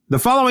The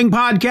following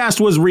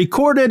podcast was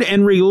recorded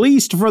and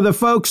released for the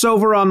folks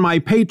over on my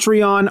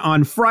Patreon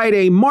on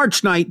Friday,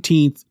 March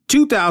 19th,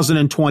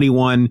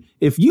 2021.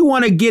 If you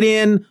want to get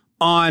in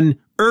on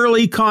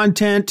early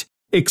content,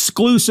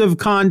 exclusive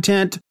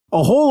content,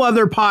 a whole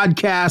other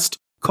podcast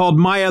called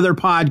My Other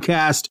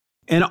Podcast,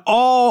 and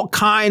all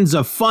kinds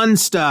of fun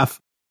stuff,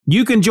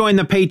 you can join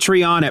the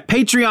Patreon at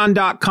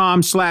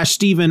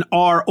patreon.com/Stephen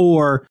R.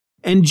 Orr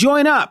and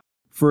join up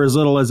for as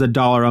little as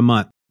 $1 a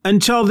month.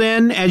 Until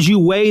then, as you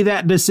weigh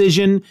that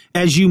decision,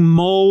 as you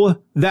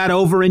mull that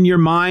over in your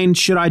mind,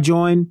 should I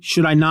join?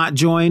 Should I not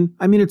join?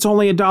 I mean, it's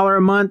only $1 a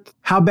month.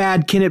 How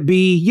bad can it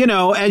be? You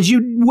know, as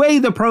you weigh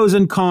the pros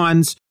and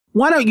cons,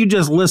 why don't you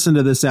just listen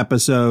to this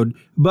episode?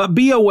 But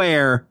be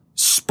aware,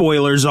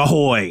 spoilers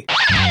ahoy.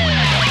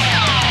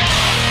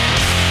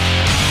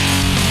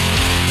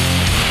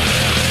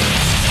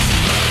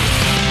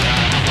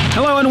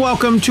 Hello and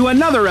welcome to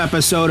another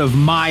episode of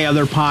My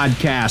Other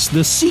Podcast,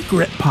 the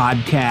secret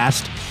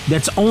podcast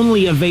that's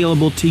only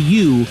available to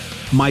you,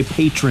 my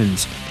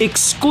patrons,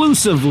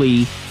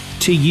 exclusively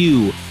to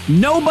you.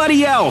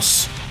 Nobody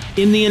else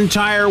in the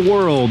entire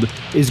world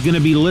is going to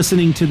be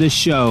listening to this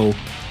show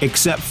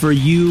except for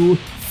you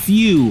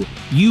few,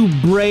 you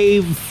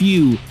brave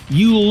few,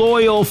 you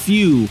loyal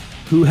few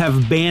who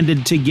have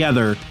banded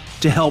together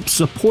to help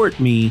support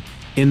me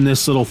in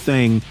this little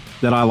thing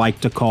that I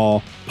like to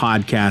call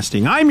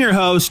podcasting. I'm your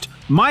host.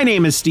 My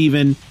name is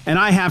Stephen, and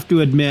I have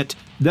to admit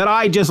that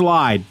I just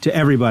lied to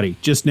everybody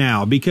just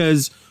now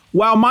because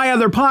while My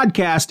Other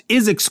Podcast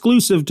is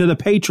exclusive to the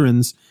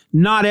patrons,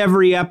 not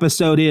every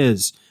episode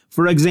is.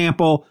 For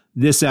example,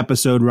 this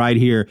episode right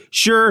here.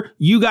 Sure,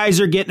 you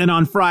guys are getting it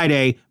on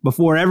Friday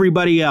before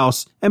everybody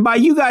else, and by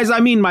you guys,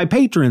 I mean my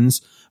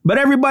patrons, but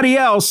everybody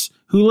else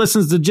who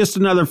listens to Just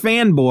Another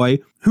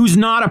Fanboy, who's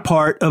not a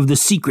part of the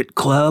secret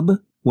club,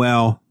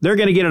 well, they're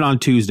going to get it on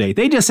Tuesday.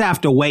 They just have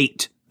to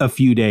wait a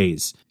few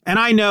days. And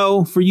I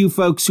know for you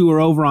folks who are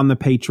over on the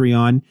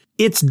Patreon,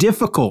 it's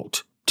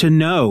difficult to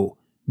know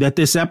that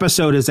this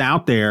episode is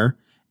out there.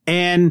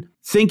 And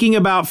thinking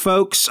about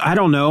folks, I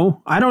don't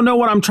know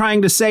what I'm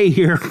trying to say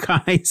here,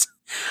 guys.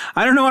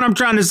 I don't know what I'm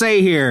trying to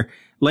say here,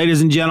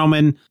 ladies and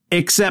gentlemen,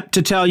 except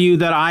to tell you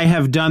that I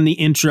have done the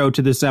intro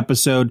to this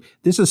episode.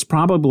 This is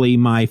probably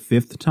my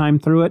 5th time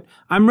through it.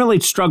 I'm really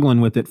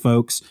struggling with it,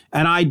 folks,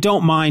 and I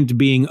don't mind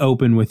being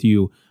open with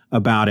you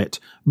about it.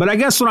 But I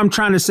guess what I'm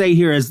trying to say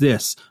here is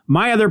this.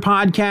 My Other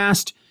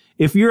Podcast,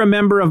 if you're a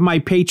member of my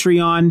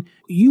Patreon,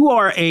 you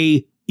are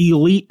a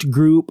elite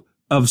group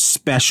of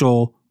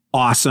special,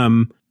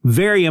 awesome,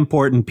 very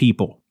important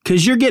people.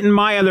 Because you're getting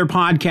My Other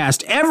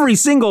Podcast every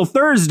single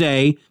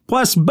Thursday,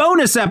 plus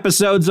bonus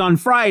episodes on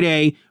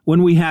Friday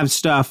when we have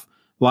stuff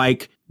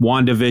like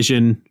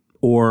WandaVision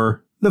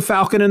or The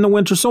Falcon and the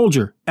Winter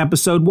Soldier,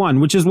 episode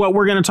 1, which is what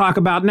we're going to talk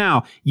about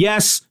now.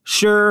 Yes,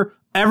 sure,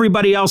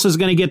 everybody else is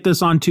going to get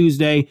this on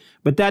Tuesday,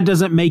 but that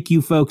doesn't make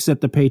you folks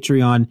at the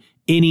Patreon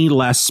any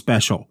less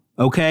special,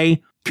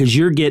 okay? Because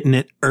you're getting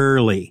it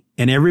early.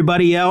 And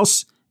everybody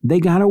else, they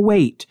got to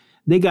wait.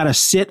 They got to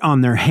sit on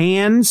their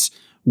hands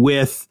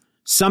with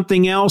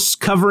something else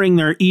covering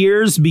their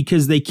ears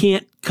because they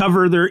can't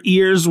cover their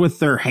ears with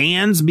their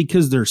hands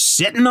because they're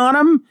sitting on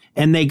them.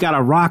 And they got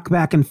to rock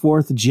back and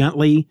forth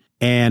gently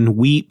and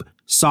weep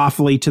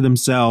softly to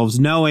themselves,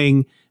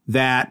 knowing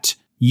that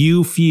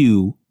you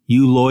few,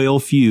 you loyal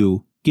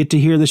few, get to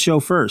hear the show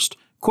first.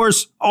 Of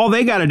course, all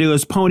they got to do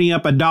is pony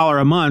up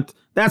 $1 a month.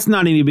 That's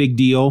not any big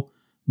deal,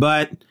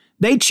 but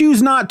they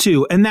choose not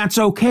to, and that's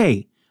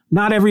okay.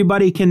 Not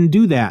everybody can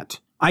do that.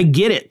 I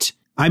get it.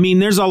 I mean,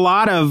 there's a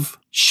lot of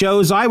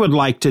shows I would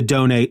like to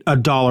donate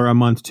 $1 a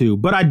month to,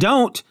 but I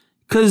don't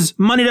because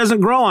money doesn't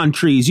grow on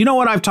trees. You know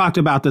what? I've talked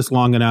about this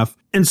long enough,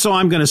 and so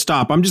I'm going to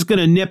stop. I'm just going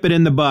to nip it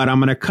in the bud. I'm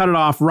going to cut it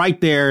off right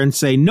there and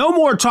say no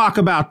more talk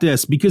about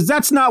this because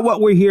that's not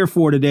what we're here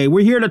for today.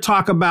 We're here to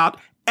talk about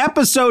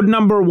episode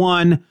number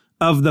 1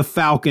 of The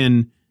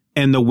Falcon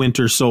and the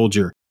Winter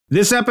Soldier.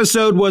 This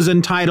episode was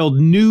entitled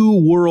New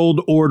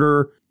World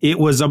Order. It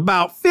was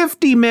about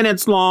 50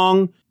 minutes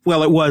long.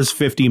 Well, it was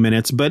 50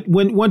 minutes, but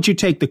once you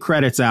take the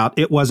credits out,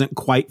 it wasn't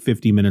quite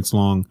 50 minutes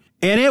long.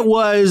 And it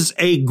was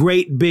a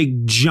great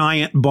big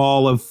giant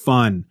ball of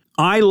fun.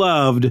 I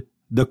loved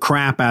the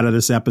crap out of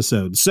this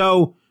episode.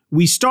 So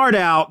we start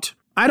out,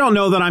 I don't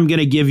know that I'm going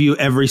to give you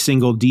every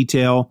single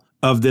detail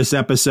of this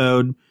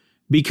episode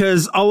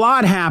because a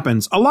lot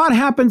happens. A lot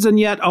happens and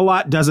yet a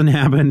lot doesn't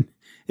happen.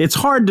 It's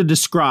hard to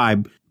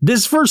describe.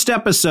 This first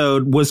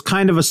episode was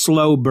kind of a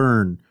slow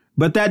burn.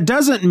 But that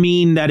doesn't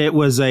mean that it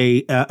was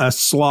a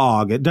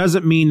slog. It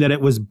doesn't mean that it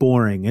was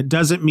boring. It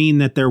doesn't mean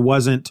that there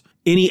wasn't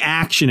any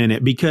action in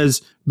it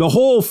because the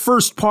whole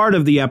first part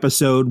of the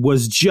episode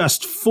was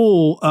just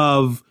full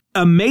of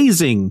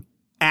amazing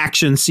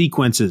action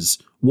sequences.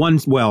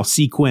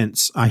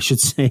 Sequence, I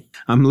should say.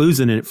 I'm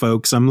losing it,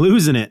 folks. I'm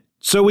losing it.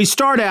 So we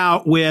start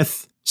out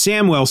with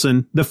Sam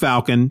Wilson, the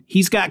Falcon.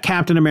 He's got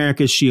Captain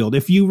America's shield.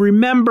 If you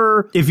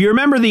remember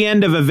the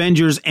end of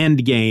Avengers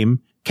Endgame,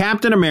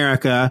 Captain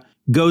America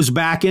goes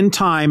back in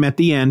time at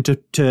the end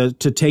to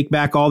take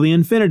back all the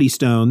Infinity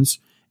Stones.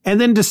 and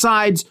then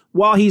decides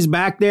while he's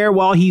back there,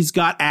 while he's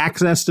got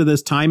access to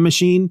this time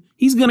machine,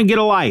 he's going to get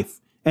a life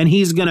and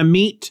he's going to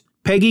meet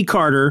Peggy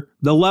Carter,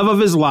 the love of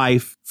his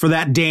life, for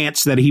that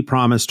dance that he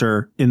promised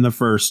her in the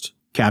first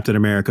Captain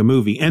America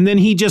movie. And then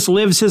he just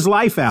lives his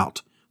life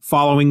out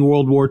following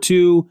World War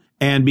II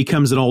and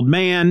becomes an old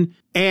man.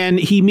 And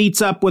he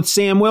meets up with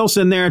Sam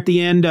Wilson there at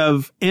the end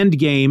of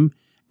Endgame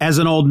as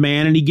an old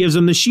man, and he gives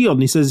him the shield.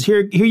 And he says,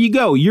 here you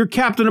go. You're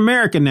Captain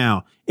America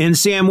now. And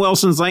Sam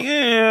Wilson's like,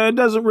 it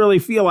doesn't really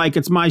feel like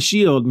it's my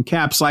shield. And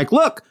Cap's like,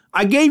 look,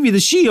 I gave you the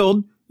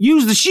shield.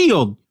 Use the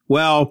shield.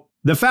 Well,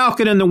 the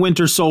Falcon and the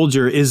Winter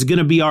Soldier is going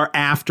to be our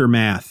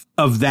aftermath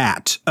of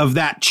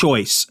that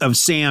choice of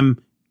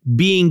Sam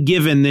being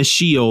given this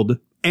shield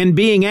and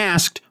being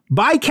asked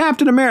by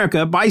Captain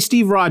America, by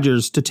Steve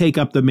Rogers, to take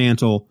up the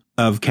mantle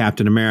of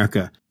Captain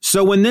America.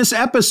 So when this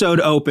episode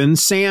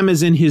opens, Sam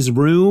is in his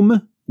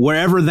room,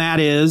 wherever that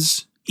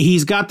is.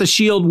 He's got the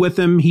shield with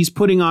him. He's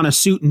putting on a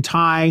suit and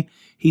tie.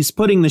 He's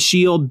putting the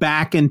shield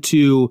back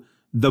into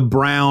the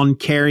brown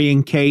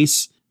carrying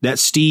case that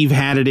Steve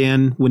had it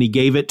in when he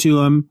gave it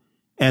to him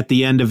at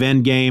the end of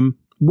Endgame.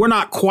 We're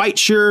not quite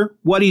sure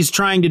what he's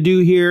trying to do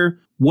here,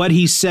 what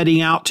he's setting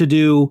out to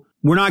do.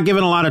 We're not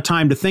given a lot of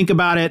time to think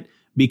about it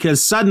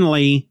because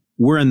suddenly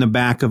we're in the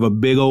back of a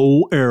big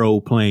old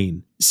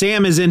aeroplane.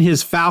 Sam is in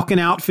his Falcon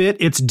outfit.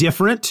 It's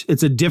different.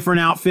 It's a different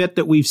outfit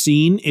that we've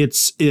seen.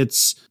 It's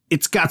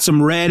got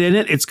some red in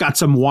it. It's got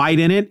some white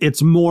in it.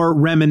 It's more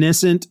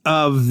reminiscent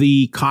of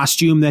the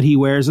costume that he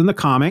wears in the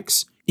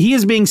comics. He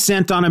is being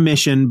sent on a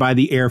mission by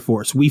the Air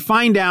Force. We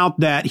find out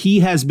that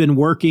he has been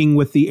working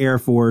with the Air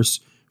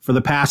Force for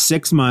the past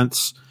 6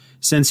 months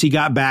since he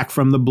got back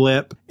from the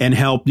blip and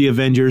helped the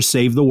Avengers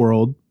save the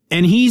world.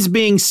 And he's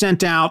being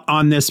sent out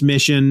on this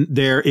mission.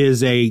 There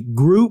is a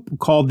group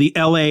called the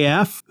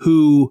LAF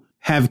who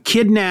have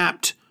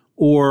kidnapped,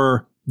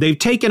 or they've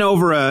taken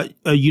over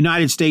a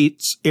United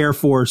States Air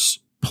Force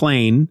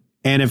plane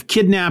and have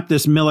kidnapped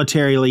this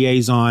military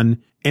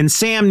liaison. And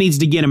Sam needs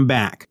to get him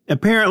back.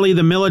 Apparently,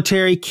 the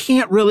military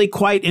can't really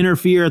quite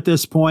interfere at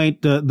this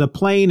point. The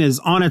plane is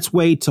on its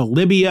way to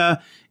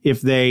Libya.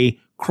 If they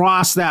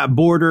cross that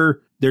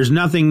border, there's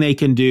nothing they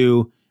can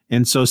do.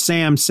 And so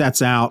Sam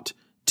sets out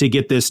to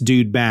get this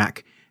dude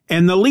back.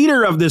 And the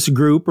leader of this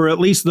group, or at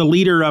least the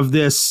leader of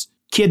this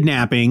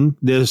kidnapping,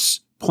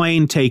 this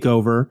plane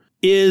takeover,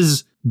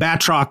 is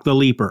Batroc the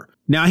Leaper.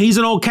 Now, he's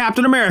an old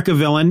Captain America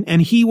villain,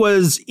 and he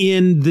was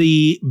in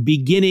the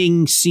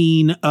beginning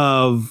scene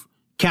of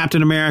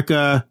Captain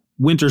America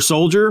Winter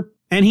Soldier,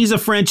 and he's a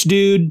French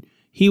dude.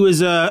 He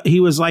was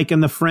like in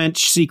the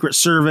French Secret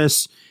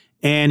Service,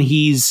 and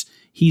he's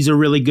a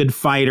really good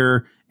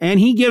fighter, and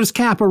he gives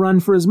Cap a run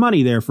for his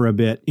money there for a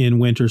bit in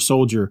Winter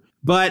Soldier.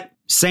 But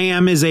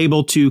Sam is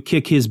able to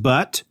kick his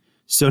butt,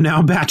 so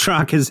now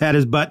Batroc has had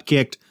his butt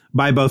kicked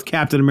by both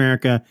Captain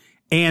America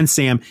and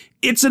Sam.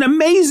 It's an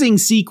amazing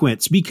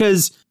sequence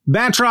because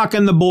Batroc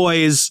and the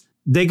boys,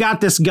 they got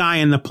this guy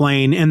in the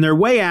plane, and their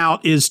way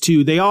out is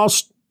they all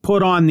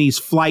put on these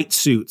flight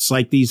suits,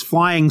 like these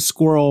flying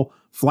squirrel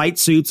flight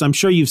suits. I'm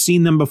sure you've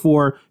seen them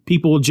before.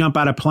 People will jump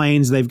out of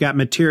planes. They've got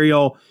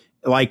material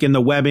like in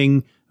the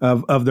webbing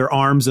of their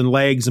arms and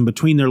legs and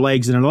between their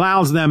legs, and it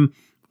allows them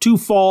to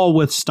fall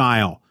with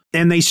style.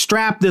 And they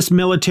strap this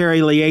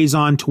military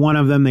liaison to one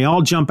of them. They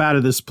all jump out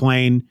of this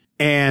plane,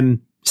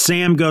 and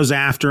Sam goes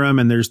after him,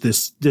 and there's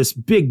this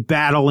big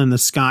battle in the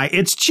sky.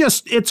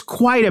 It's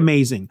quite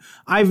amazing.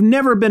 I've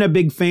never been a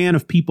big fan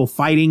of people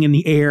fighting in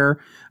the air.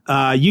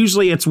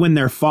 Usually it's when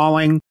they're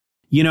falling.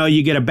 You know,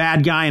 you get a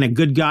bad guy and a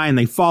good guy, and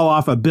they fall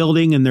off a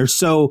building, and they're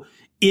so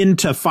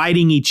into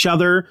fighting each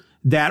other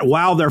that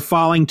while they're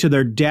falling to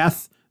their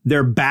death,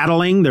 they're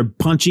battling, they're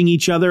punching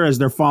each other as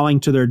they're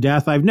falling to their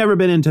death. I've never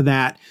been into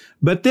that.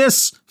 But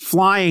this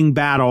flying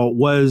battle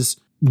was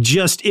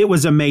it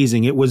was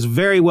amazing. It was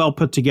very well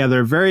put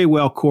together, very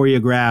well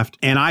choreographed,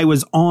 and I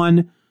was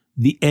on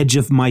the edge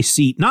of my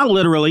seat. Not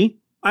literally.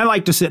 I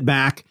like to sit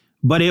back,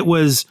 but it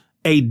was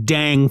a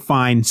dang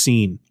fine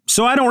scene.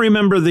 So I don't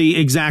remember the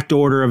exact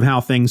order of how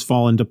things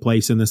fall into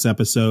place in this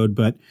episode,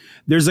 but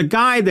there's a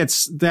guy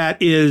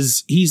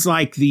he's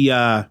like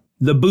the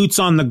boots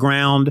on the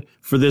ground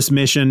for this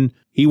mission.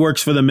 He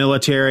works for the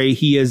military.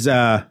 He is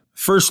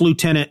First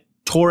Lieutenant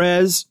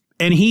Torres.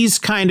 And he's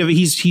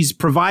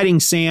providing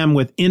Sam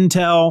with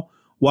intel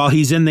while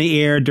he's in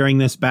the air during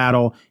this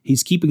battle.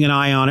 He's keeping an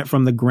eye on it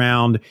from the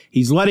ground.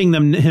 He's letting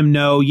him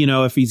know,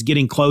 if he's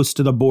getting close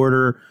to the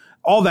border,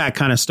 all that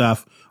kind of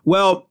stuff.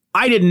 Well,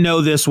 I didn't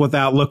know this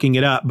without looking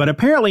it up, but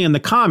apparently in the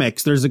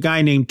comics, there's a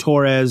guy named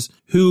Torres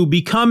who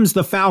becomes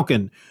the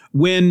Falcon.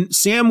 When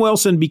Sam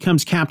Wilson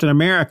becomes Captain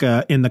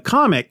America in the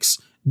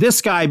comics,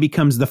 this guy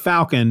becomes the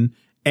Falcon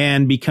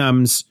and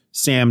becomes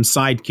Sam's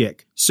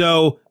sidekick.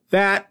 So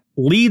that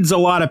leads a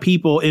lot of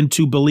people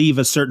into believe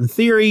a certain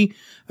theory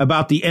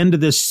about the end of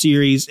this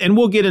series, and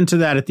we'll get into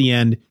that at the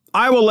end.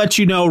 I will let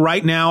you know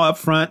right now up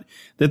front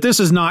that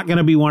this is not going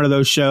to be one of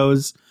those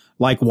shows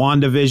like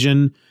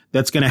WandaVision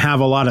that's going to have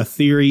a lot of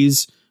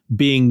theories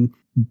being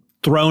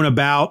thrown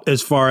about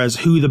as far as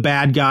who the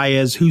bad guy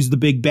is, who's the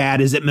big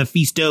bad. Is it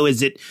Mephisto?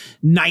 Is it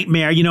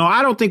Nightmare?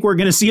 I don't think we're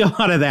going to see a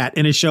lot of that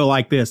in a show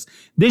like this.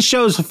 This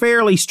show's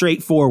fairly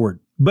straightforward,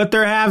 but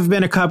there have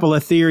been a couple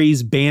of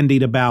theories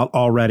bandied about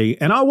already,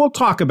 and we'll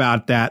talk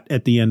about that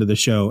at the end of the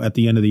show, at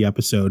the end of the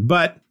episode.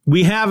 But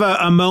we have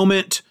a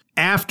moment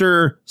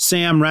after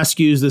Sam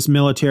rescues this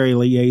military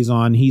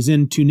liaison. He's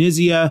in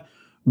Tunisia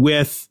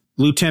with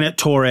Lieutenant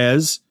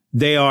Torres.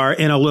 They are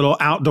in a little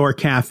outdoor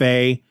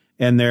cafe,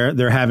 and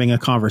they're having a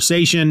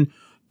conversation.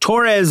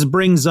 Torres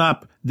brings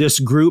up this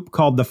group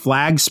called the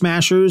Flag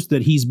Smashers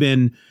that he's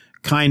been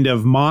kind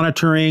of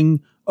monitoring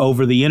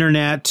over the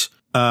internet,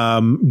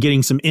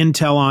 getting some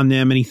intel on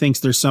them, and he thinks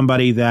there's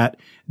somebody that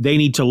they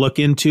need to look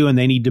into and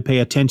they need to pay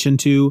attention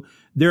to.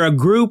 They're a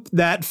group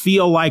that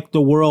feel like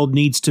the world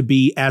needs to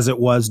be as it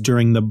was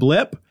during the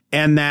blip,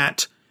 and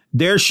that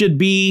there should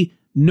be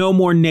no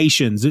more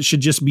nations. It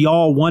should just be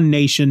all one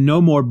nation,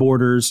 no more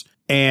borders.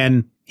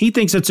 And he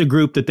thinks it's a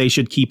group that they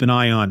should keep an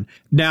eye on.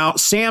 Now,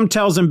 Sam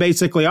tells him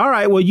basically, all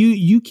right, well,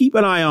 you keep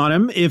an eye on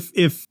him.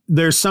 If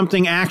there's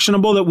something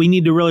actionable that we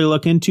need to really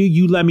look into,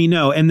 you let me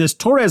know. And this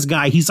Torres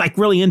guy, he's like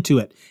really into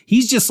it.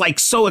 He's just like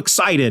so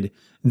excited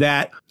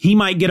that he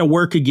might get to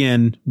work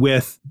again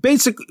with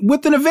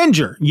an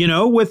Avenger,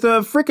 with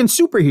a freaking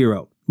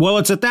superhero. Well,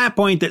 it's at that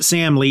point that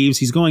Sam leaves.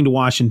 He's going to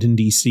Washington,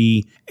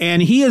 D.C.,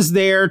 and he is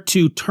there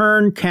to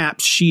turn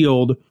Cap's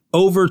shield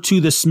over to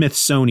the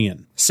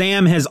Smithsonian.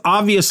 Sam has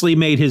obviously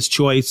made his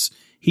choice.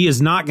 He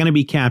is not going to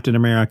be Captain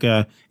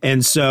America.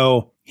 And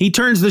so he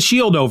turns the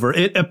shield over.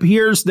 It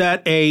appears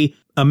that a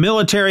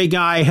military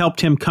guy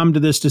helped him come to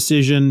this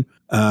decision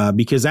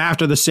because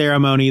after the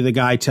ceremony, the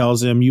guy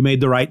tells him, you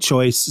made the right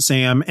choice,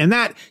 Sam. And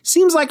that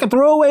seems like a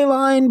throwaway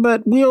line,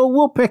 but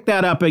we'll pick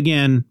that up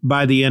again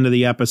by the end of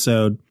the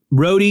episode.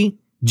 Rhodey,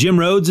 Jim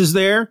Rhodes is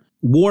there.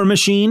 War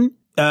Machine.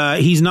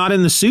 He's not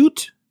in the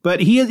suit,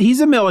 but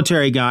he's a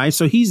military guy,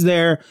 so he's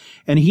there,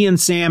 and he and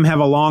Sam have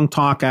a long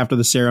talk after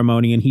the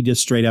ceremony, and he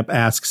just straight up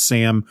asks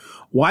Sam,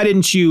 why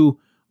didn't you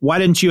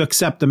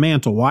accept the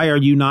mantle? Why are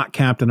you not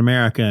Captain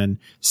America? And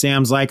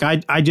Sam's like, I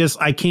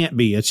can't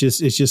be. It's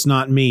just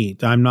not me.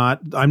 I'm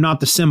not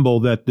the symbol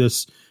that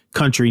this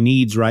country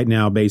needs right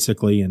now,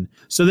 basically. And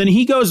so then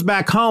he goes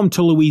back home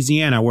to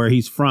Louisiana, where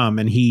he's from,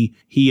 and he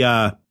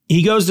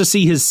goes to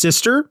see his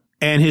sister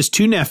and his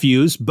two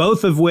nephews,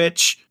 both of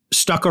which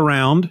stuck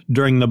around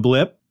during the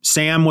blip.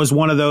 Sam was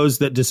one of those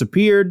that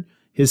disappeared.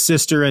 His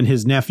sister and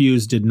his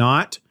nephews did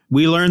not.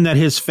 We learn that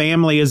his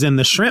family is in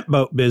the shrimp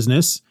boat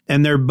business,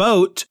 and their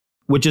boat,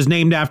 which is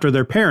named after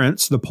their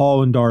parents, the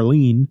Paul and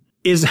Darlene,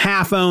 is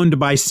half owned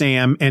by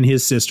Sam and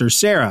his sister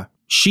Sarah.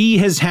 She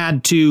has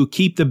had to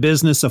keep the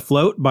business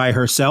afloat by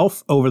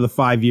herself over the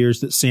 5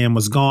 years that Sam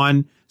was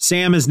gone.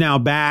 Sam is now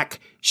back.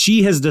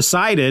 She has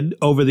decided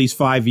over these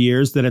 5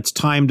 years that it's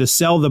time to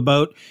sell the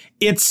boat.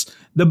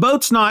 The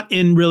boat's not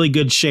in really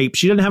good shape.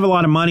 She doesn't have a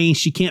lot of money.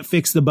 She can't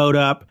fix the boat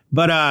up,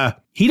 but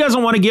he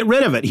doesn't want to get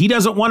rid of it. He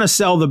doesn't want to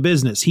sell the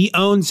business. He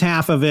owns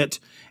half of it,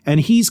 and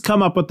he's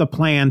come up with a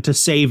plan to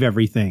save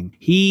everything.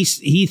 He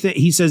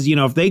says,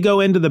 if they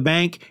go into the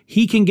bank,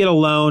 he can get a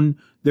loan.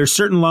 There's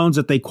certain loans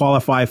that they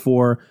qualify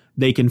for.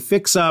 They can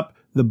fix up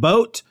the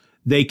boat.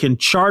 They can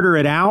charter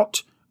it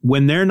out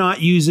when they're not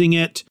using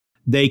it.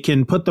 They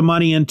can put the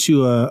money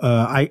into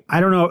I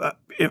don't know.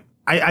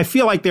 I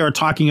feel like they were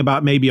talking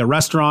about maybe a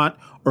restaurant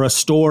or a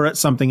store at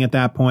something at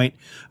that point.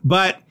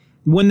 But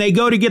when they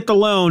go to get the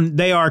loan,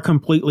 they are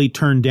completely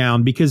turned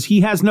down because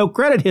he has no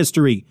credit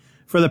history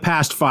for the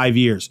past 5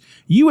 years.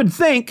 You would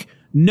think,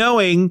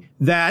 knowing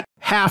that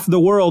half the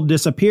world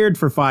disappeared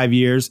for 5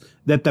 years,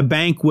 that the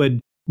bank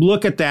would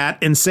look at that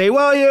and say,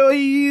 well,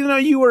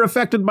 you were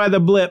affected by the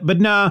blip.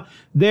 But nah,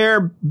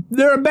 they're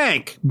a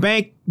bank.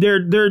 Banks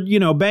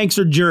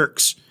are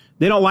jerks.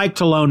 They don't like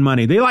to loan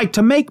money. They like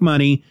to make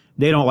money.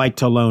 They don't like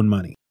to loan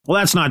money.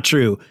 Well, that's not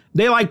true.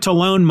 They like to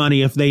loan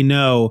money if they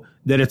know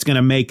that it's going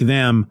to make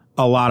them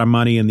a lot of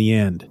money in the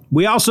end.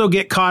 We also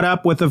get caught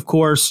up with, of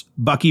course,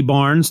 Bucky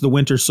Barnes, the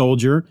Winter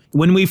Soldier.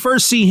 When we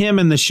first see him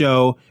in the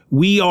show,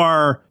 we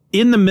are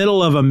in the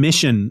middle of a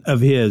mission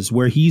of his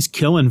where he's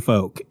killing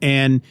folk.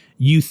 And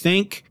you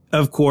think,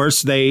 of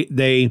course,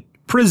 they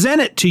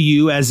present it to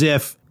you as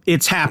if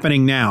it's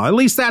happening now. At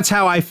least that's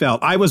how I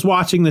felt. I was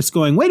watching this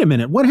going, wait a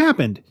minute, what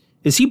happened?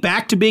 Is he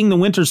back to being the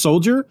Winter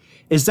Soldier?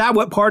 Is that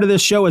what part of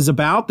this show is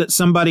about? That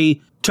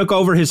somebody took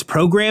over his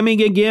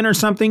programming again or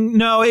something?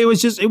 No, it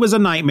was a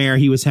nightmare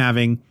he was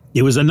having.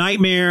 It was a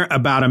nightmare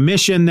about a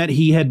mission that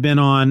he had been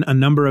on a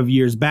number of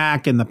years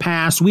back in the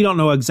past. We don't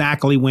know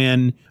exactly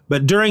when,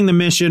 but during the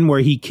mission where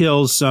he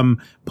kills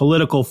some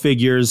political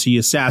figures, he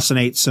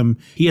assassinates some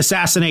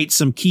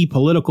key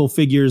political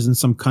figures in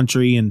some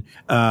country. And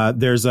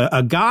there's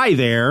a guy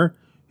there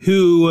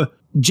who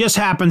just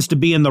happens to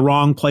be in the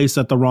wrong place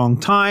at the wrong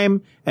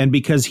time. And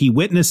because he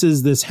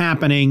witnesses this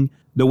happening,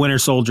 the Winter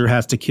Soldier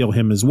has to kill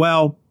him as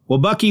well. Well,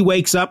 Bucky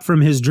wakes up from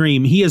his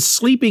dream. He is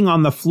sleeping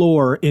on the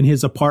floor in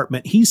his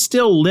apartment. He's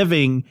still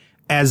living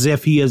as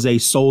if he is a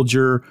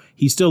soldier.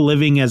 He's still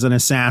living as an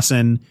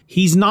assassin.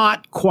 He's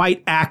not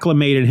quite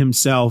acclimated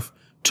himself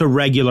to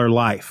regular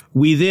life.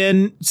 We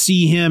then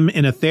see him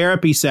in a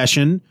therapy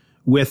session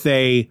with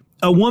a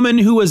woman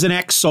who is an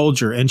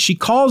ex-soldier, and she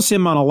calls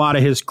him on a lot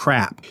of his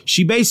crap.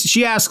 She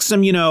asks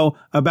him,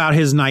 about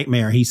his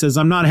nightmare. He says,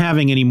 I'm not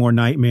having any more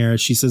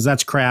nightmares. She says,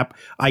 that's crap.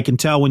 I can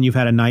tell when you've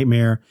had a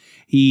nightmare.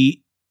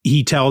 He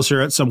tells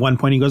her at one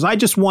point, he goes, I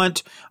just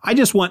want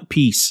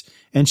peace.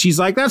 And she's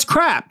like, that's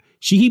crap.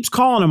 She keeps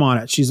calling him on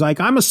it. She's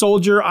like, I'm a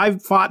soldier.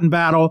 I've fought in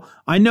battle.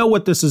 I know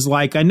what this is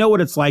like. I know what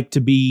it's like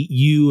to be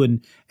you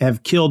and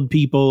have killed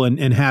people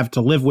and have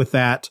to live with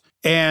that.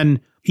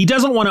 And he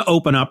doesn't want to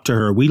open up to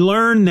her. We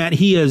learn that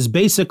he is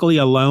basically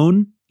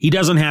alone. He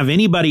doesn't have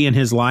anybody in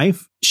his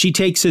life. She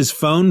takes his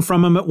phone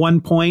from him at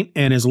one point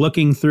and is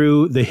looking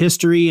through the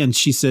history. And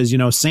she says,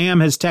 Sam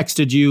has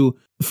texted you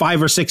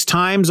 5 or 6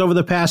 times over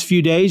the past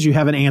few days. You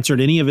haven't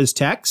answered any of his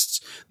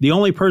texts. The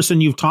only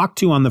person you've talked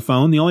to on the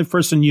phone, the only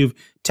person you've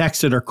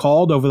texted or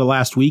called over the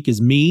last week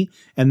is me.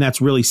 And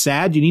that's really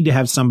sad. You need to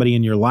have somebody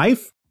in your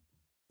life.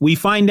 We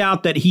find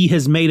out that he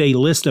has made a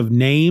list of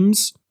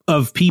names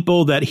of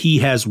people that he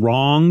has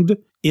wronged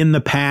in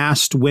the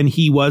past when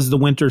he was the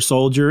Winter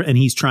Soldier, and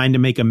he's trying to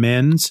make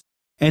amends.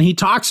 And he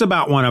talks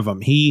about one of them.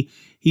 He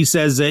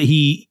says that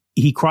he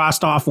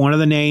crossed off one of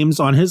the names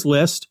on his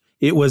list.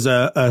 It was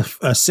a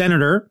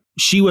senator.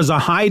 She was a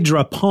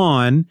Hydra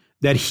pawn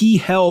that he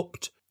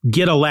helped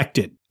get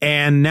elected.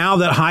 And now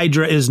that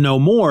Hydra is no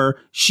more,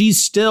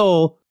 she's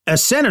still a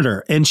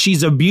senator and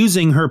she's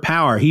abusing her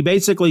power. He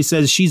basically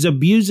says she's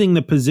abusing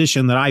the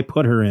position that I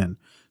put her in.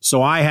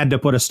 So I had to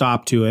put a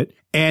stop to it.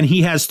 And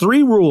he has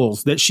 3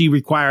 rules that she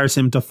requires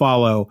him to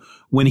follow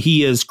when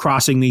he is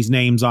crossing these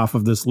names off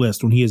of this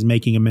list, when he is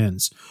making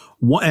amends.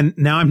 And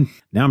now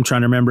I'm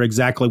trying to remember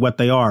exactly what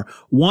they are.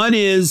 1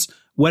 is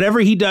whatever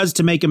he does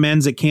to make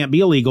amends, it can't be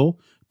illegal.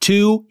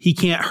 2, he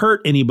can't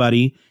hurt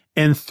anybody.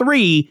 And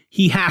 3,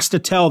 he has to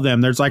tell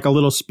them. There's like a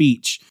little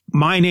speech.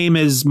 My name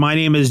is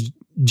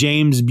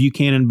James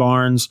Buchanan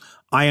Barnes.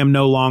 I am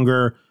no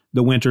longer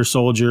the Winter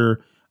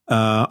Soldier.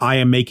 I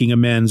am making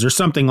amends, or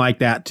something like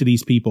that to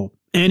these people.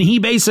 And he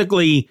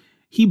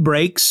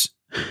breaks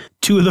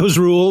 2 of those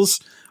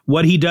rules.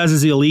 What he does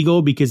is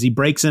illegal because he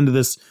breaks into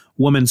this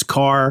woman's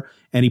car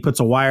and he puts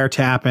a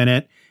wiretap in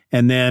it.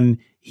 And then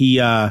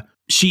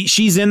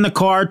she's in the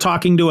car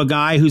talking to a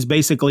guy who's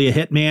basically a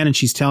hitman, and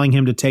she's telling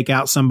him to take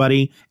out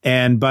somebody.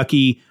 And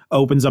Bucky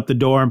opens up the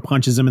door and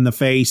punches him in the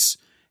face.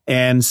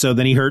 And so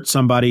then he hurts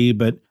somebody,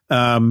 but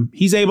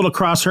he's able to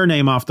cross her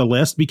name off the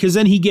list because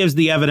then he gives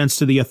the evidence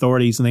to the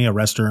authorities and they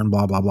arrest her and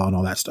blah, blah, blah, and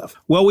all that stuff.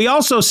 Well, we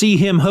also see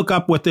him hook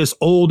up with this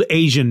old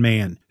Asian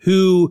man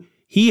who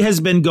he has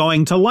been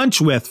going to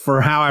lunch with for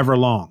however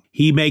long.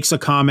 He makes a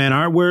comment,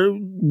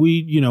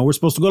 we're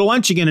supposed to go to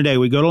lunch again today.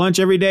 We go to lunch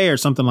every day or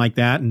something like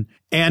that.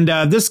 And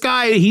this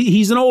guy,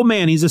 he's an old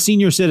man. He's a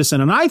senior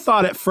citizen. And I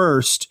thought at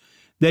first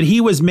that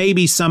he was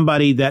maybe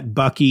somebody that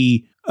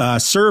Bucky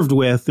served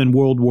with in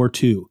World War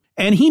II.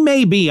 And he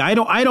may be. I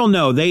don't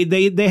know.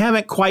 They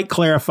haven't quite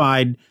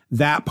clarified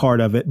that part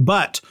of it.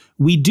 But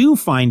we do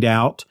find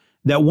out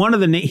that one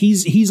of the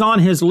he's on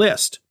his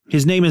list.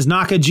 His name is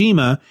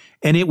Nakajima,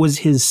 and it was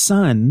his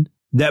son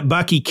that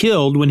Bucky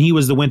killed when he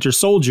was the Winter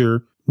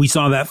Soldier. We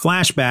saw that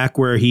flashback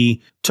where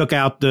he took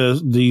out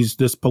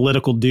this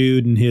political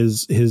dude and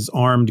his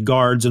armed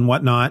guards and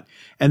whatnot.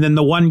 And then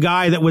the one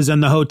guy that was in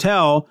the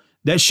hotel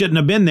that shouldn't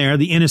have been there,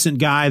 the innocent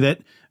guy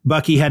that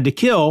Bucky had to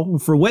kill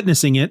for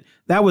witnessing it,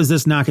 that was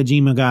this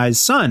Nakajima guy's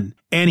son.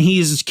 And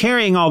he's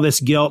carrying all this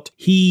guilt.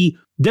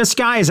 This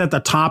guy is at the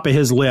top of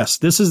his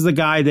list. This is the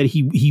guy that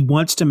he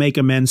wants to make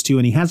amends to,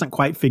 and he hasn't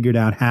quite figured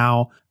out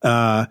how.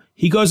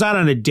 He goes out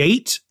on a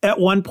date at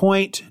one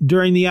point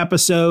during the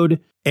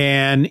episode,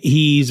 and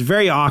he's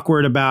very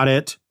awkward about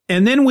it.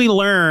 And then we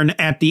learn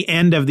at the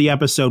end of the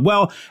episode,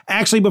 well,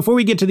 actually, before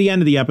we get to the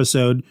end of the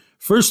episode,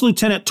 First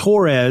Lieutenant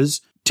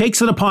Torres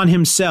takes it upon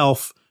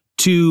himself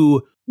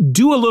to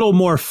do a little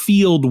more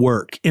field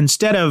work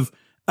instead of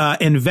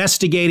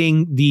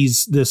investigating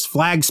this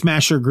flag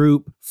smasher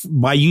group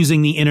by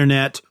using the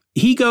internet.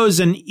 He goes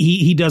and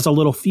he does a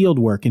little field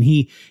work, and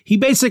he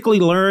basically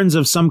learns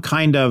of some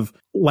kind of,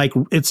 like,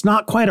 it's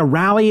not quite a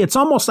rally. It's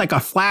almost like a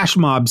flash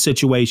mob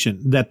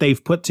situation that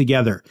they've put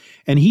together.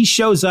 And he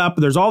shows up.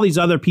 There's all these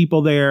other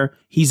people there.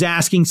 He's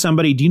asking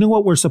somebody, do you know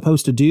what we're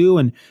supposed to do?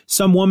 And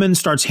some woman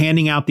starts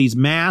handing out these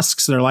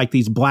masks. They're like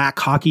these black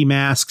hockey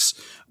masks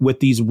with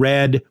these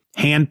red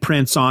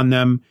handprints on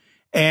them.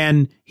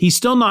 And he's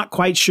still not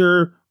quite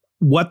sure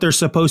what they're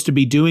supposed to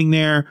be doing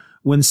there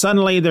when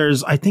suddenly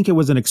I think it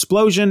was an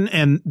explosion,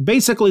 and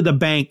basically the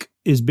bank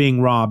is being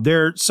robbed.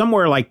 They're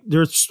somewhere I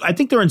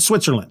think they're in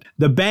Switzerland.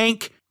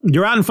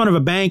 You're out in front of a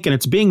bank and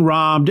it's being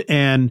robbed,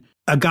 and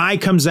a guy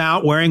comes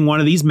out wearing one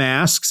of these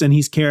masks and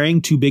he's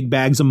carrying 2 big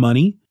bags of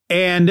money,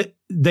 and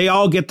they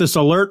all get this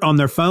alert on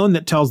their phone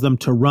that tells them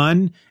to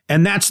run.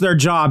 And that's their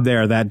job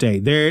there that day.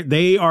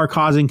 They are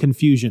causing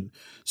confusion.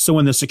 So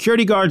when the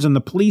security guards and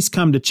the police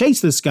come to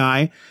chase this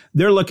guy,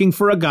 they're looking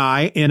for a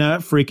guy in a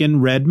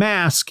freaking red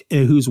mask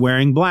who's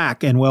wearing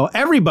black. And well,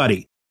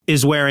 everybody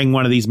is wearing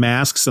one of these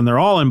masks and they're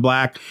all in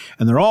black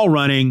and they're all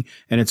running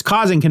and it's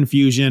causing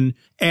confusion.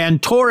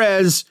 And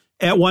Torres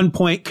at one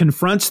point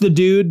confronts the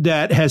dude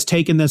that has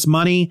taken this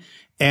money,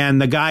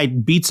 and the guy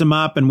beats him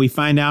up, and we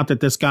find out that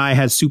this guy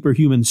has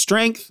superhuman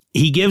strength.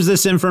 He gives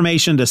this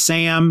information to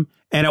Sam,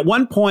 and at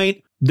one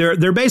point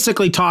they're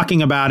basically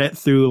talking about it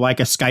through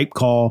like a Skype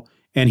call,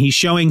 and he's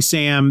showing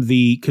Sam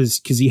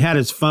because he had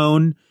his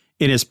phone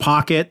in his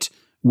pocket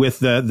with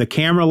the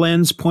camera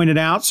lens pointed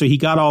out, so he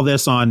got all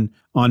this on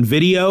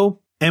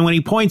video. And when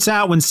he points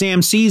out, when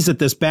Sam sees that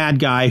this bad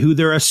guy, who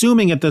they're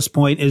assuming at this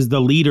point is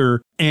the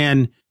leader,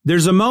 and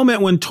there's a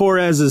moment when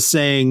Torres is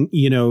saying,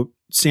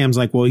 Sam's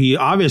like, well, he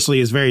obviously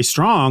is very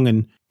strong.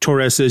 And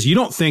Torres says, you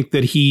don't think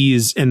that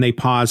he's, and they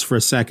pause for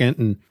a second.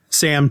 And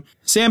Sam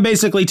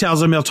basically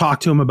tells him he'll talk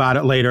to him about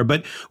it later.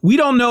 But we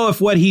don't know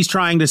if what he's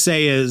trying to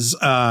say is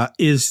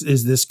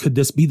this, could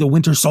this be the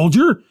Winter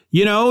Soldier?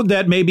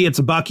 That maybe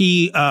it's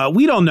Bucky.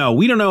 We don't know.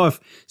 We don't know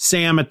if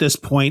Sam at this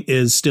point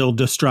is still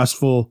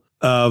distrustful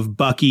of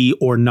Bucky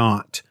or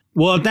not.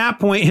 Well, at that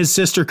point, his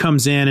sister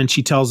comes in and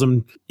she tells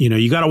him,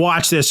 you got to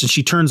watch this. And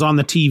she turns on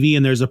the TV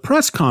and there's a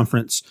press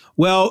conference.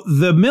 Well,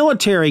 the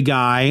military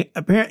guy,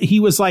 apparently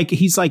he's like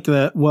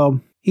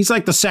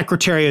the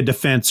Secretary of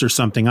Defense or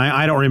something.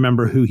 I don't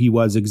remember who he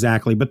was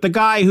exactly, but the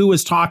guy who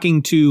was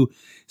talking to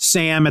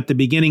Sam at the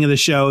beginning of the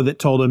show that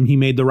told him he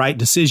made the right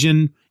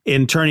decision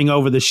in turning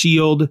over the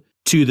shield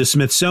to the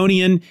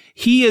Smithsonian,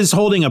 he is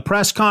holding a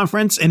press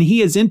conference and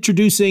he is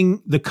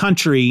introducing the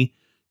country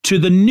to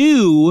the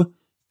new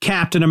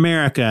Captain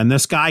America. And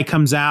this guy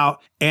comes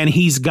out and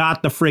he's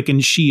got the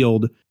frickin'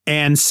 shield.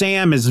 And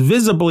Sam is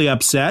visibly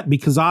upset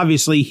because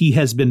obviously he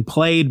has been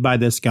played by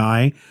this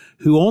guy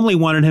who only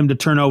wanted him to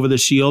turn over the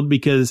shield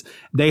because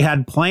they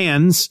had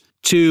plans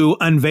to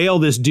unveil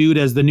this dude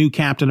as the new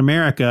Captain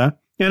America.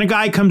 And a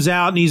guy comes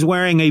out and he's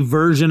wearing a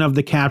version of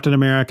the Captain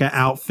America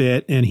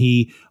outfit and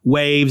he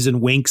waves and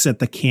winks at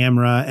the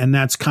camera. And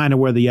that's kind of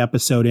where the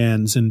episode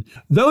ends. And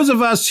those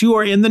of us who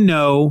are in the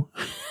know,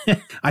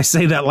 I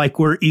say that like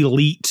we're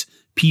elite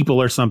people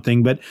or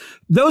something, but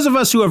those of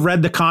us who have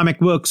read the comic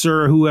books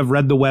or who have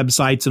read the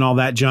websites and all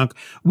that junk,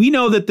 we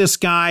know that this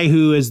guy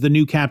who is the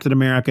new Captain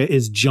America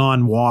is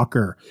John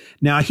Walker.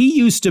 Now, he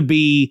used to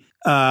be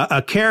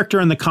a character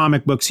in the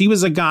comic books. He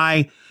was a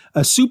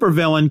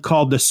supervillain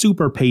called the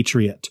Super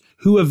Patriot,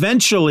 who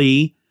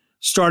eventually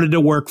started to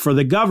work for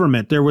the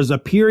government. There was a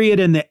period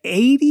in the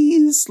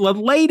 80s,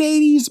 late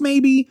 80s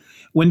maybe,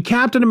 when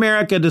Captain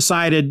America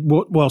decided,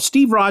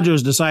 Steve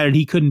Rogers decided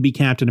he couldn't be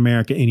Captain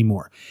America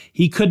anymore.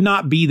 He could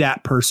not be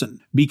that person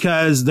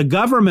because the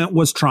government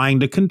was trying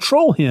to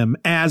control him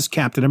as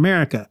Captain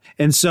America.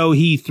 And so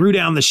he threw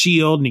down the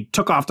shield and he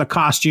took off the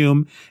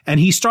costume and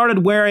he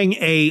started wearing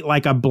a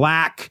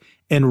black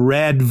and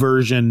red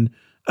version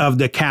of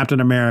the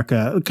Captain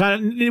America.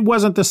 It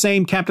wasn't the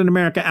same Captain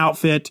America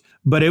outfit,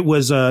 but it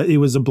was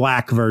a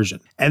black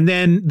version. And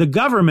then the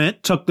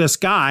government took this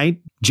guy,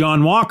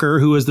 John Walker,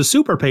 who was the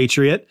Super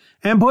Patriot,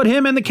 and put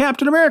him in the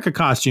Captain America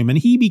costume. And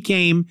he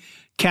became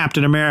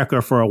Captain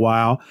America for a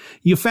while.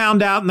 You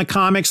found out in the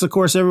comics, of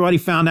course, everybody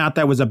found out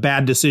that was a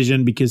bad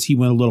decision because he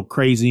went a little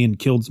crazy and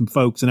killed some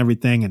folks and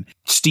everything. And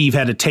Steve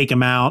had to take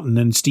him out. And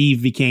then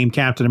Steve became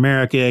Captain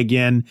America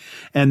again.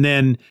 And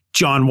then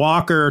John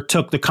Walker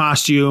took the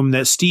costume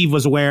that Steve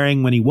was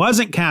wearing when he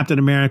wasn't Captain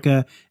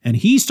America, and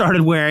he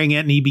started wearing it,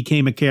 and he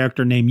became a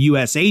character named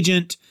U.S.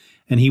 Agent,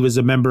 and he was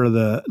a member of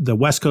the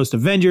West Coast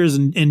Avengers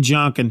and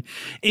junk. And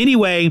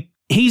anyway,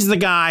 he's the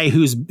guy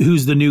who's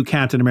the new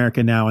Captain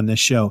America now in this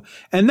show.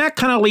 And that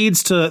kind of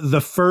leads to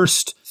the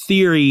first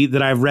theory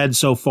that I've read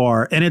so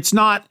far, and it's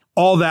not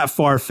all that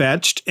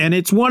far-fetched, and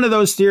it's one of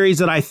those theories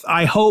that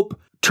I hope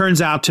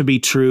turns out to be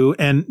true.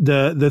 And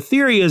the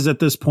theory is at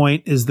this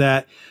point is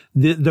that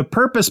the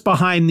purpose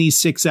behind these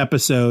 6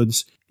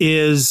 episodes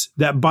is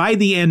that by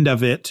the end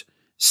of it,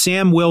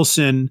 Sam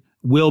Wilson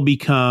will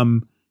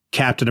become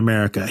Captain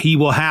America. He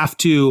will have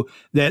to,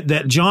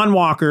 that John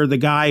Walker, the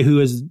guy who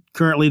is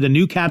currently the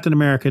new Captain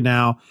America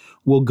now,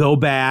 will go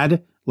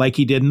bad like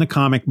he did in the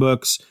comic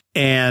books,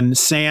 and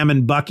Sam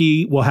and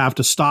Bucky will have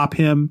to stop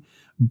him.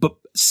 But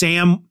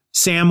Sam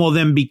will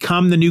then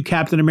become the new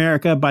Captain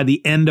America by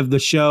the end of the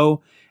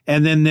show,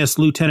 and then this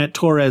Lieutenant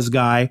Torres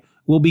guy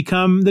will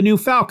become the new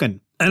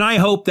Falcon. And I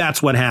hope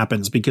that's what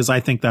happens because I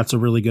think that's a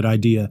really good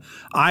idea.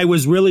 I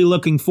was really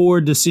looking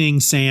forward to seeing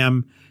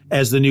Sam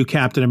as the new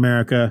Captain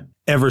America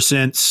ever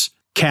since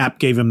Cap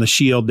gave him the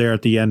shield there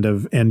at the end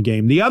of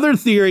Endgame. The other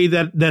theory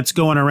that's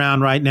going around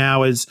right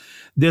now is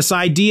this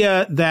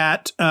idea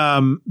that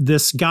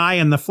this guy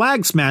in the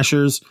Flag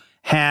Smashers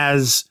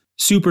has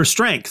super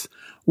strength.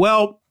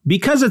 Well,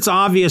 because it's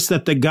obvious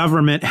that the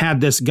government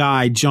had this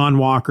guy, John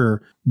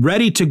Walker,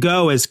 ready to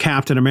go as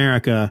Captain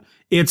America,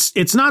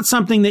 it's not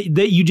something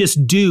that you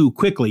just do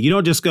quickly. You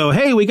don't just go,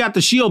 hey, we got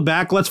the shield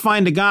back. Let's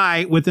find a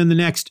guy within the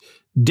next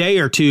day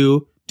or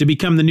two to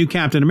become the new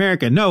Captain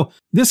America. No,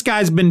 this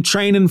guy's been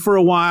training for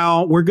a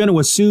while. We're going to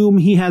assume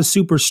he has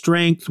super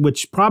strength,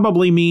 which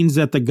probably means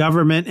that the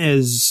government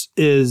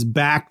is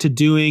back to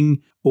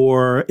doing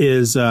or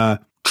is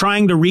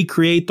trying to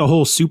recreate the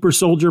whole super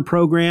soldier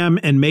program.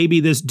 And maybe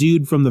this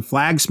dude from the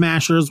Flag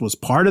Smashers was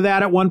part of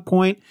that at one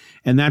point,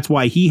 and that's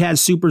why he has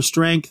super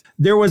strength.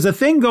 There was a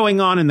thing going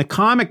on in the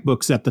comic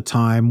books at the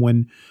time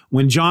when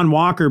John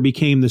Walker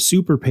became the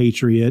super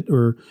patriot,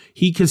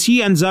 because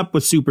he ends up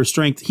with super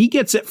strength. He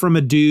gets it from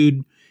a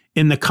dude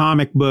in the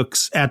comic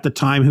books at the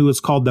time who was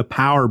called the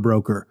Power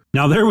Broker.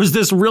 Now, there was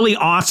this really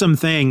awesome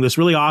thing, this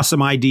really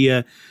awesome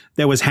idea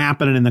that was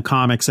happening in the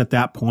comics at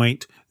that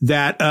point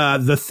that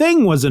the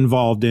Thing was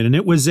involved in. And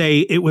it was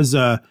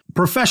a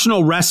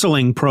professional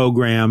wrestling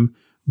program,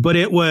 but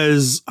it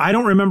was, I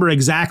don't remember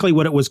exactly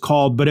what it was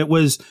called, but it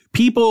was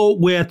people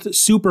with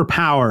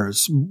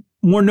superpowers,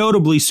 more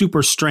notably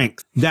super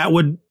strength, that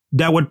would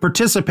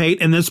participate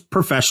in this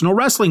professional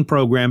wrestling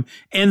program.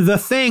 And the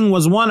Thing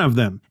was one of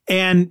them.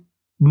 And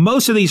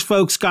most of these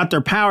folks got their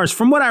powers.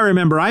 From what I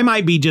remember, I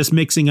might be just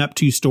mixing up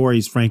two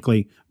stories,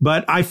 frankly,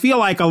 but I feel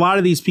like a lot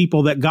of these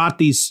people that got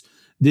this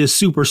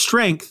super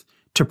strength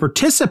to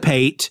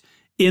participate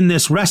in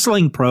this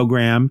wrestling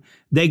program,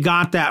 they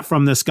got that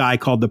from this guy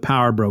called the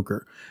Power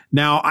Broker.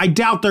 Now, I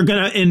doubt they're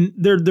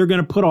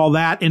gonna put all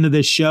that into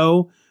this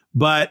show,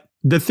 but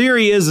the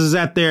theory is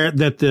that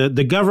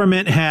the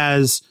government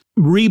has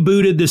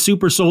rebooted the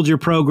super soldier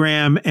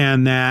program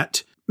and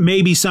that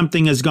maybe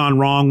something has gone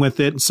wrong with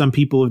it. Some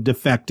people have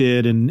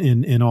defected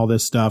and all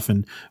this stuff.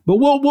 But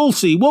we'll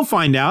see. We'll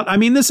find out. I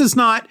mean,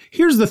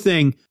 here's the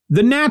thing.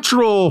 The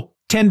natural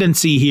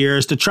tendency here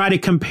is to try to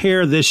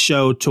compare this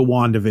show to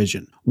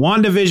WandaVision.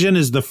 WandaVision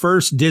is the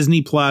first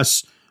Disney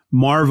Plus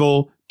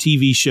Marvel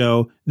TV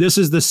show. This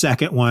is the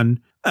second one.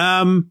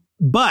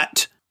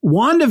 But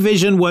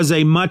WandaVision was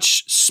a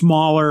much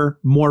smaller,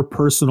 more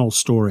personal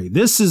story.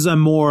 This seems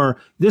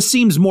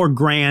more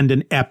grand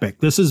and epic.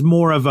 This is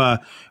more of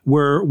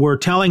we're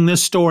telling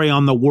this story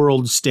on the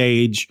world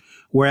stage,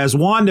 whereas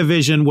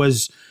WandaVision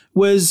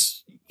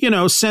was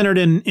centered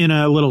in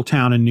a little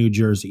town in New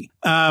Jersey.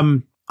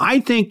 I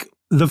think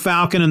The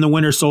Falcon and the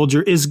Winter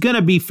Soldier is going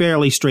to be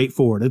fairly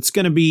straightforward. It's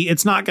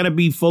not going to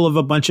be full of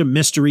a bunch of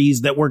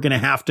mysteries that we're going to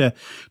have to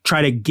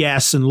try to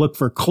guess and look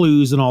for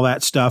clues and all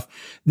that stuff.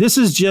 This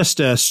is just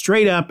a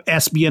straight up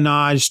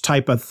espionage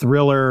type of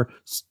thriller,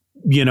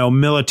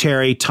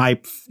 military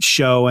type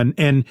show.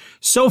 And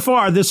so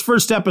far, this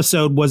first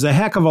episode was a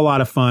heck of a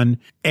lot of fun.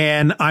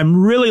 And I'm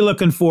really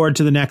looking forward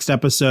to the next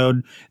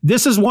episode.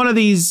 This is one of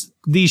these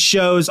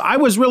shows. I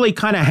was really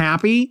kind of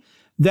happy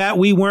that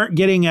we weren't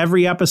getting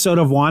every episode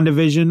of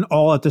WandaVision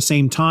all at the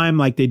same time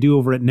like they do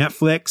over at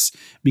Netflix,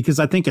 because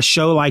I think a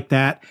show like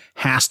that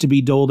has to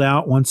be doled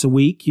out once a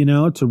week,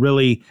 to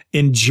really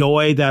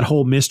enjoy that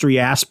whole mystery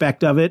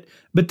aspect of it.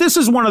 But this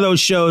is one of those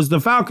shows,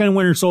 The Falcon and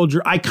Winter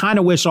Soldier, I kind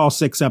of wish all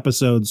 6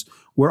 episodes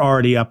were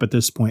already up at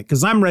this point,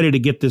 because I'm ready to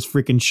get this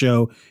freaking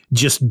show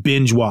just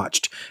binge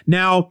watched.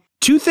 Now,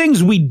 2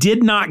 things we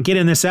did not get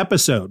in this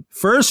episode.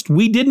 First,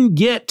 we didn't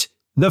get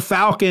The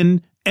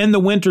Falcon and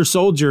the Winter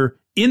Soldier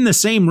in the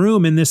same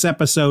room in this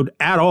episode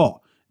at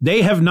all.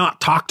 They have not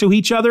talked to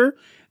each other.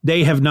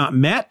 They have not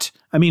met.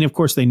 I mean, of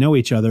course, they know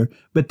each other,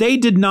 but they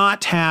did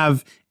not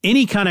have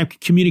any kind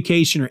of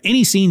communication or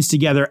any scenes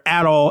together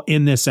at all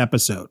in this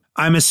episode.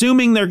 I'm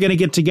assuming they're going to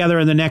get together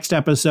in the next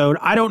episode.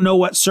 I don't know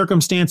what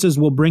circumstances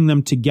will bring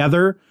them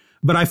together,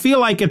 but I feel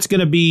like it's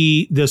going to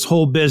be this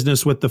whole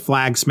business with the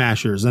Flag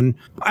Smashers. And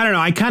I don't know,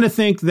 I kind of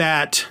think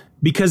that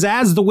because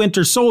as the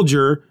Winter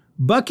Soldier,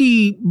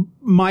 Bucky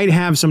might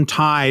have some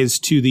ties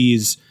to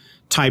these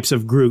types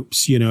of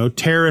groups,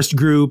 terrorist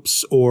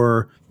groups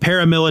or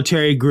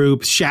paramilitary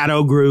groups,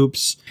 shadow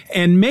groups.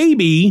 And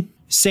maybe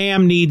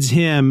Sam needs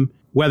him,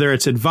 whether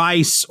it's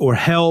advice or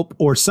help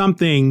or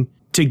something,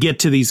 to get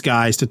to these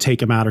guys to take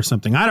them out or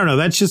something. I don't know.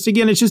 That's just,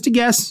 again, it's just a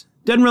guess.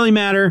 Doesn't really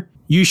matter.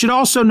 You should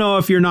also know,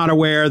 if you're not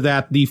aware,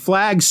 that the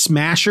Flag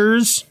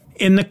Smashers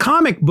in the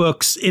comic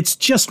books, it's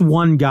just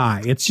one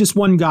guy. It's just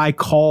one guy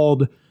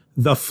called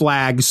the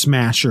Flag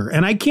Smasher.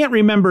 And I can't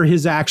remember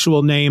his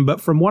actual name,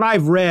 but from what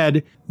I've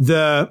read,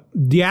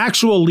 the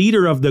actual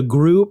leader of the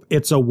group,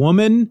 it's a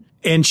woman,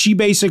 and she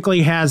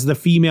basically has the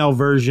female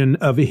version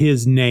of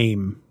his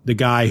name, the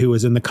guy who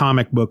was in the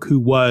comic book who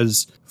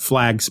was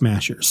Flag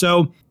Smasher.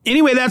 So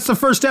anyway, that's the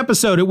first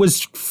episode. It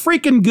was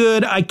freaking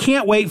good. I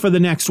can't wait for the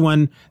next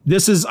one.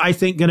 This is, I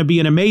think, going to be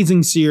an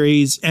amazing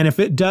series. And if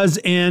it does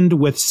end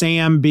with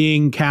Sam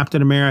being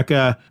Captain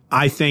America,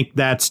 I think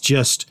that's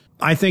just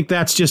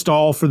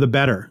all for the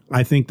better.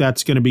 I think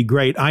that's going to be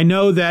great. I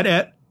know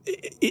that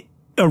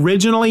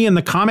originally in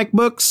the comic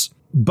books,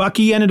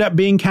 Bucky ended up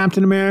being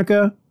Captain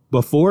America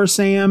before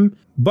Sam,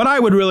 but I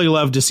would really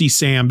love to see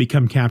Sam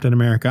become Captain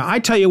America. I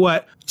tell you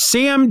what,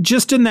 Sam,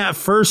 just in that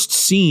first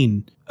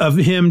scene of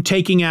him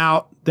taking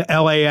out the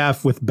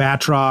LAF with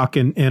Batroc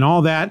and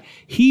all that,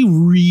 he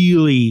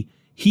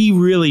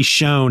really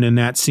shone in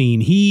that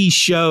scene. He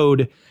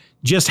showed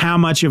just how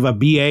much of a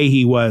BA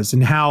he was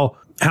and how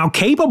how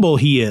capable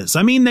he is.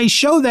 I mean, they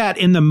show that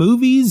in the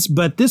movies,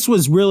 but this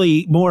was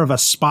really more of a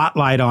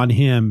spotlight on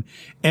him.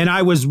 And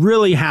I was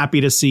really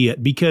happy to see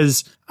it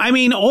because, I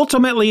mean,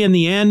 ultimately in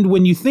the end,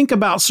 when you think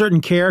about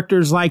certain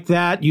characters like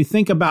that, you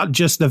think about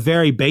just the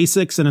very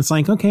basics and it's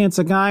like, okay, it's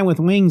a guy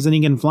with wings and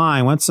he can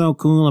fly. What's so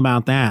cool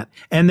about that?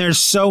 And there's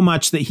so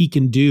much that he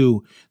can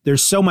do.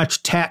 There's so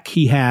much tech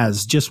he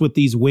has just with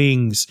these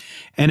wings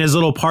and his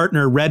little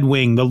partner, Red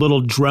Wing, the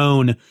little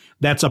drone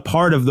that's a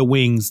part of the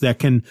wings that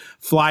can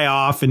fly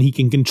off and he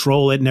can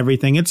control it and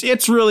everything.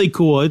 It's really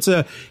cool.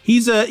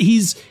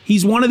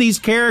 He's one of these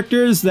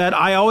characters that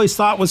I always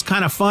thought was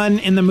kind of fun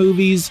in the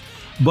movies,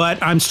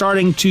 but I'm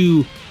starting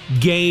to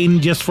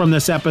gain just from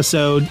this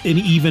episode an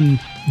even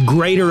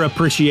greater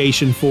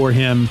appreciation for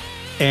him,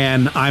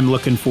 and I'm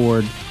looking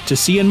forward to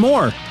seeing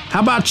more.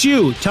 How about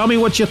you? Tell me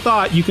what you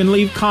thought. You can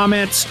leave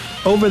comments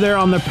over there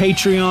on the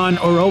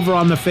Patreon or over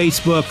on the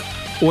Facebook,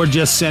 or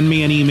just send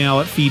me an email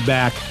at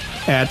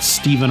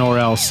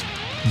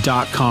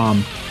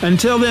feedback@stevenorelse.com.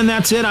 Until then,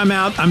 that's it. I'm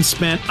out. I'm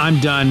spent. I'm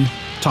done.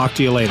 Talk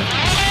to you later.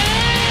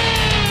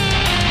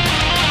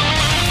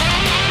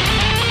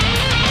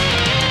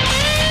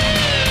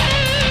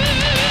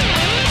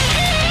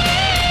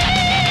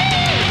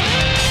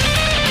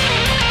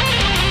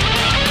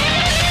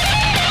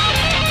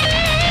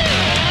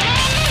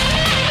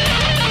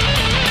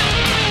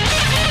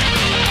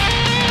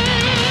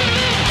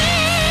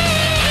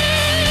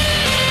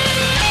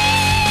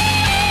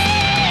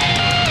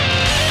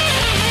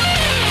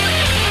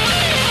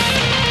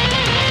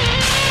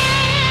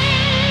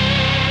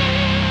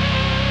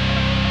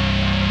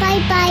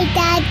 Bye-bye,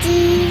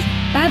 Daddy.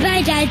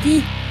 Bye-bye,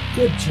 Daddy.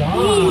 Good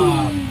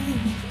job.